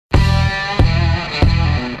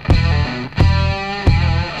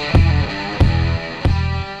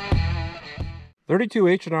32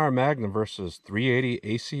 H&R Magnum versus 380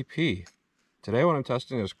 ACP. Today what I'm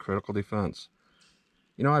testing is critical defense.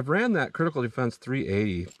 You know, I've ran that critical defense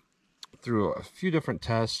 380 through a few different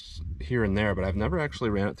tests here and there, but I've never actually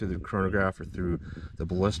ran it through the chronograph or through the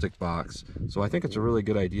ballistic box. So I think it's a really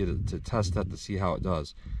good idea to test that to see how it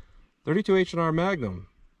does. 32 H&R Magnum,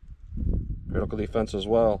 critical defense as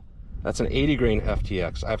well. That's an 80 grain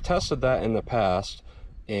FTX. I've tested that in the past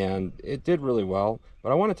and it did really well,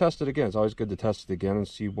 but I want to test it again. It's always good to test it again and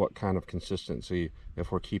see what kind of consistency,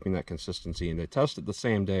 if we're keeping that consistency. And they test it the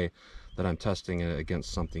same day that I'm testing it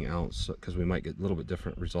against something else, because we might get a little bit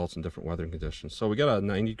different results in different weathering conditions. So we got a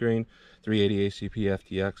 90 grain 380 ACP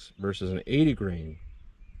FTX versus an 80 grain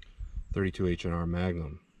 32 H&R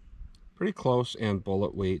Magnum. Pretty close in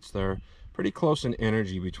bullet weights there. Pretty close in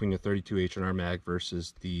energy between the 32 H&R Mag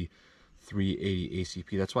versus the 380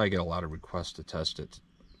 ACP. That's why I get a lot of requests to test it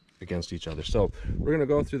against each other. So we're going to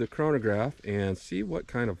go through the chronograph and see what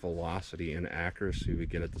kind of velocity and accuracy we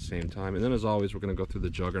get at the same time. And then, as always, we're going to go through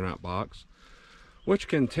the Juggernaut box, which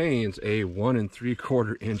contains a 1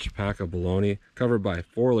 3/4 inch pack of bologna covered by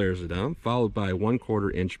 4 layers of denim, followed by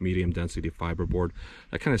 1/4 inch medium density fiberboard.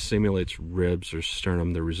 That kind of simulates ribs or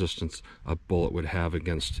sternum, the resistance a bullet would have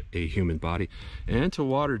against a human body, and to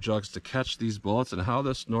water jugs to catch these bullets. And how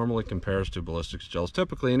this normally compares to ballistics gels: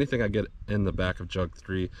 typically anything I get in the back of jug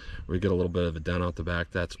 3 where you get a little bit of a dent out the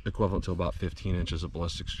back, that's equivalent to about 15 inches of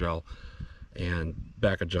ballistics gel. And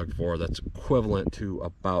back of jug 4, that's equivalent to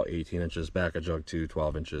about 18 inches. Back of jug 2,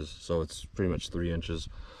 12 inches. So it's pretty much 3 inches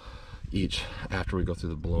each after we go through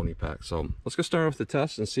the bologna pack. So let's get started with the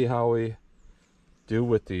test and see how we do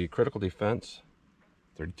with the critical defense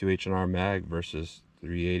 32 H&R Mag versus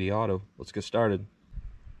 380 Auto. Let's get started.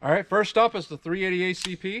 All right, first up is the 380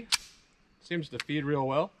 ACP. Seems to feed real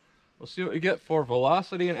well. We'll see what we get for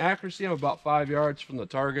velocity and accuracy. I'm about 5 yards from the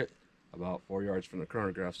target, about 4 yards from the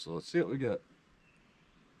chronograph. So let's see what we get.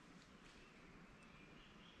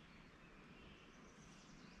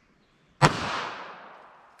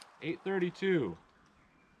 .832,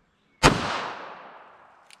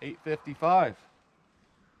 855,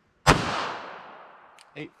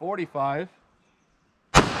 845,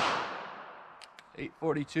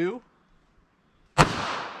 842,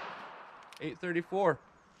 834.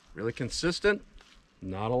 Really consistent,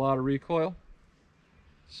 not a lot of recoil.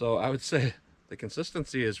 So I would say the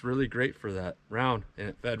consistency is really great for that round, and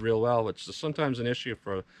it fed real well, which is sometimes an issue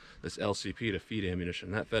for this LCP to feed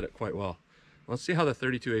ammunition. That fed it quite well. Let's see how the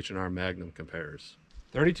 32 H&R Magnum compares.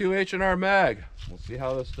 32 H&R Mag. We'll see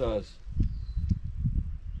how this does.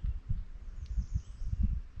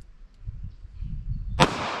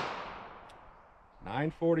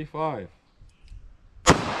 .945,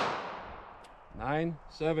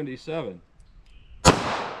 977,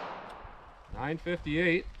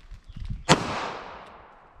 958,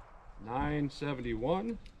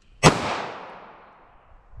 971,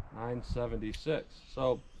 976.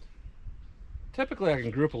 So typically I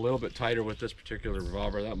can group a little bit tighter with this particular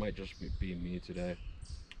revolver. That might just be me today.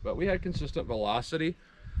 But we had consistent velocity.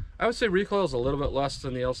 I would say recoil is a little bit less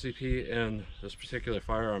than the LCP in this particular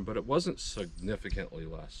firearm, but it wasn't significantly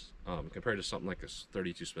less compared to something like a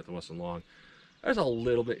 32 Smith & Wesson long. There's a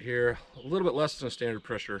little bit here, a little bit less than a standard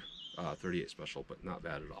pressure 38 special, but not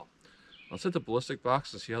bad at all. Let's hit the ballistic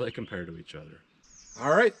box and see how they compare to each other.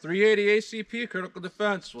 All right, 380 ACP critical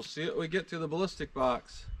defense. We'll see what we get through the ballistic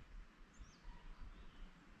box.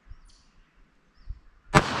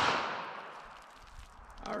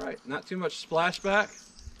 All right, not too much splashback.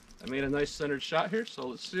 I made a nice centered shot here, so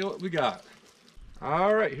let's see what we got.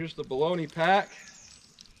 All right, here's the bologna pack.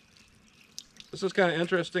 This is kind of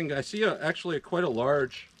interesting. I see actually quite a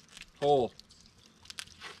large hole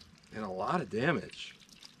and a lot of damage.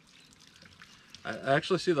 I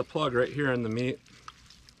actually see the plug right here in the meat.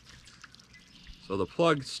 So the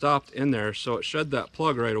plug stopped in there, so it shed that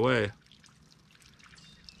plug right away.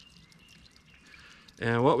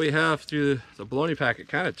 And what we have through the bologna pack, it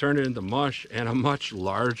kind of turned it into mush, and a much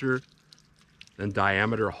larger than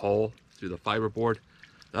diameter hole through the fiberboard.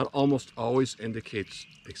 That almost always indicates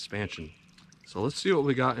expansion. So let's see what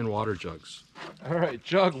we got in water jugs. All right,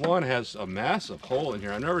 jug 1 has a massive hole in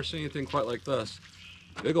here. I've never seen anything quite like this.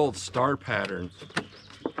 Big old star pattern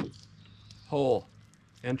hole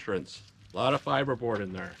entrance. A lot of fiberboard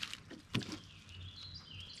in there.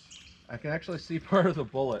 I can actually see part of the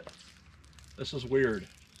bullet. This is weird.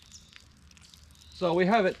 So we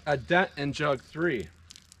have a dent in jug 3.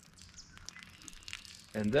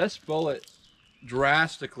 And this bullet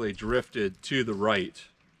drastically drifted to the right.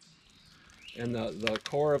 And the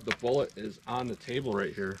core of the bullet is on the table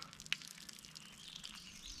right here.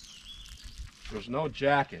 There's no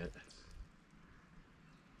jacket.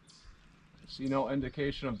 See no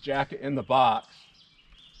indication of jacket in the box.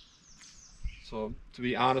 So to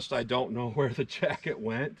be honest, I don't know where the jacket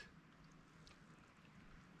went.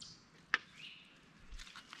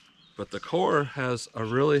 But the core has a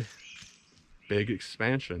really big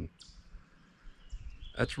expansion.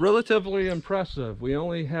 That's relatively impressive. We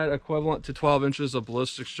only had equivalent to 12 inches of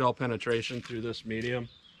ballistics gel penetration through this medium,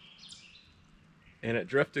 and it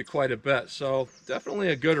drifted quite a bit. So definitely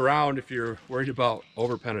a good round if you're worried about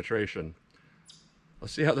over penetration.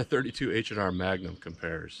 Let's see how the 32 H&R Magnum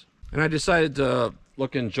compares. And I decided to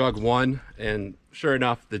look in jug 1, and sure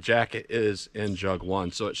enough, the jacket is in jug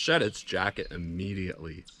 1. So it shed its jacket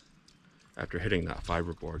immediately after hitting that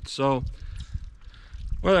fiberboard. So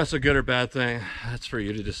whether that's a good or bad thing, that's for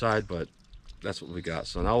you to decide, but that's what we got.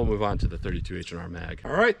 So now we'll move on to the 32 H&R Mag.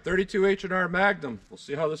 All right, 32 H&R Magnum. We'll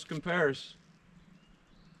see how this compares.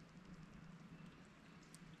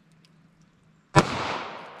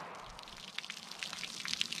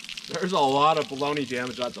 There's a lot of baloney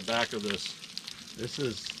damage at the back of this. This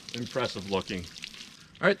is impressive looking.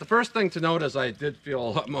 All right, the first thing to note is I did feel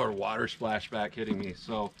a lot more water splashback hitting me,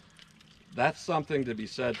 so that's something to be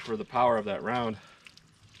said for the power of that round.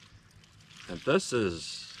 And this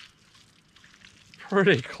is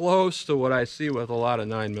pretty close to what I see with a lot of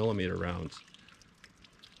 9mm rounds.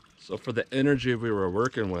 So for the energy we were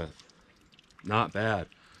working with, not bad.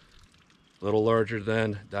 A little larger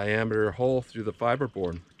than diameter hole through the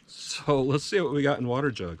fiberboard. So let's see what we got in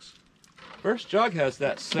water jugs. First jug has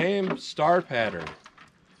that same star pattern,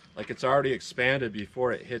 like it's already expanded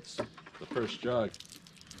before it hits the first jug.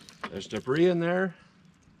 There's debris in there,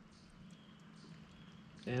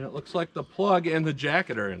 and it looks like the plug and the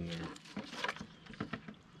jacket are in there.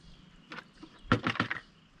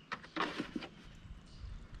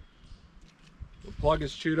 The plug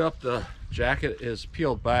is chewed up, the jacket is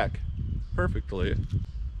peeled back perfectly.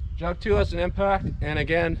 Jug 2 has an impact, and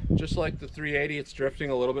again, just like the 380, it's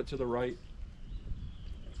drifting a little bit to the right.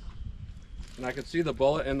 And I could see the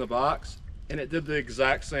bullet in the box, and it did the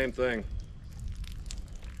exact same thing.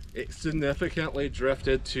 It significantly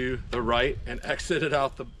drifted to the right and exited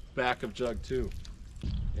out the back of jug 2.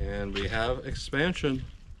 And we have expansion.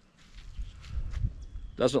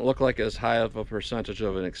 Doesn't look like as high of a percentage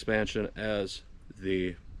of an expansion as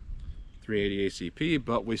the 380 ACP,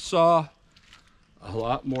 but we saw a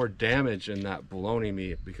lot more damage in that baloney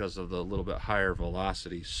meat because of the little bit higher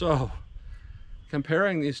velocity. So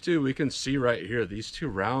comparing these two, we can see right here, these two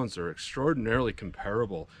rounds are extraordinarily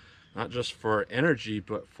comparable, not just for energy,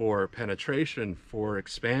 but for penetration, for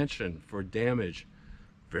expansion, for damage.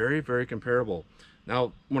 Very, very comparable.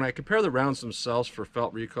 Now, when I compare the rounds themselves for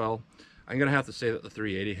felt recoil, I'm gonna have to say that the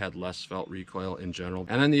 380 had less felt recoil in general.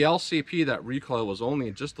 And in the LCP, that recoil was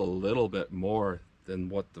only just a little bit more than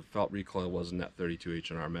what the felt recoil was in that 32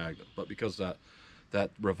 H&R Magnum. But because that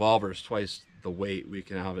revolver is twice the weight, we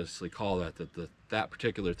can obviously call that that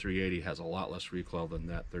particular 380 has a lot less recoil than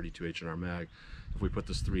that 32 H&R Mag. If we put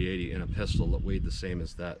this 380 in a pistol that weighed the same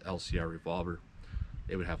as that LCR revolver,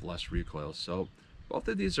 it would have less recoil. So both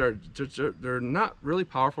of these they're not really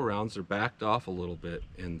powerful rounds. They're backed off a little bit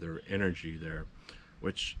in their energy there,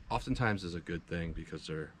 which oftentimes is a good thing because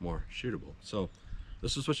they're more shootable. So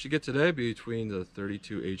this is what you get today between the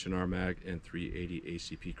 32 H&R Mag and 380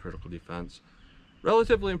 ACP Critical Defense.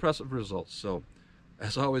 Relatively impressive results. So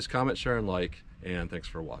as always, comment, share, and like, and thanks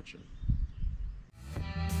for watching.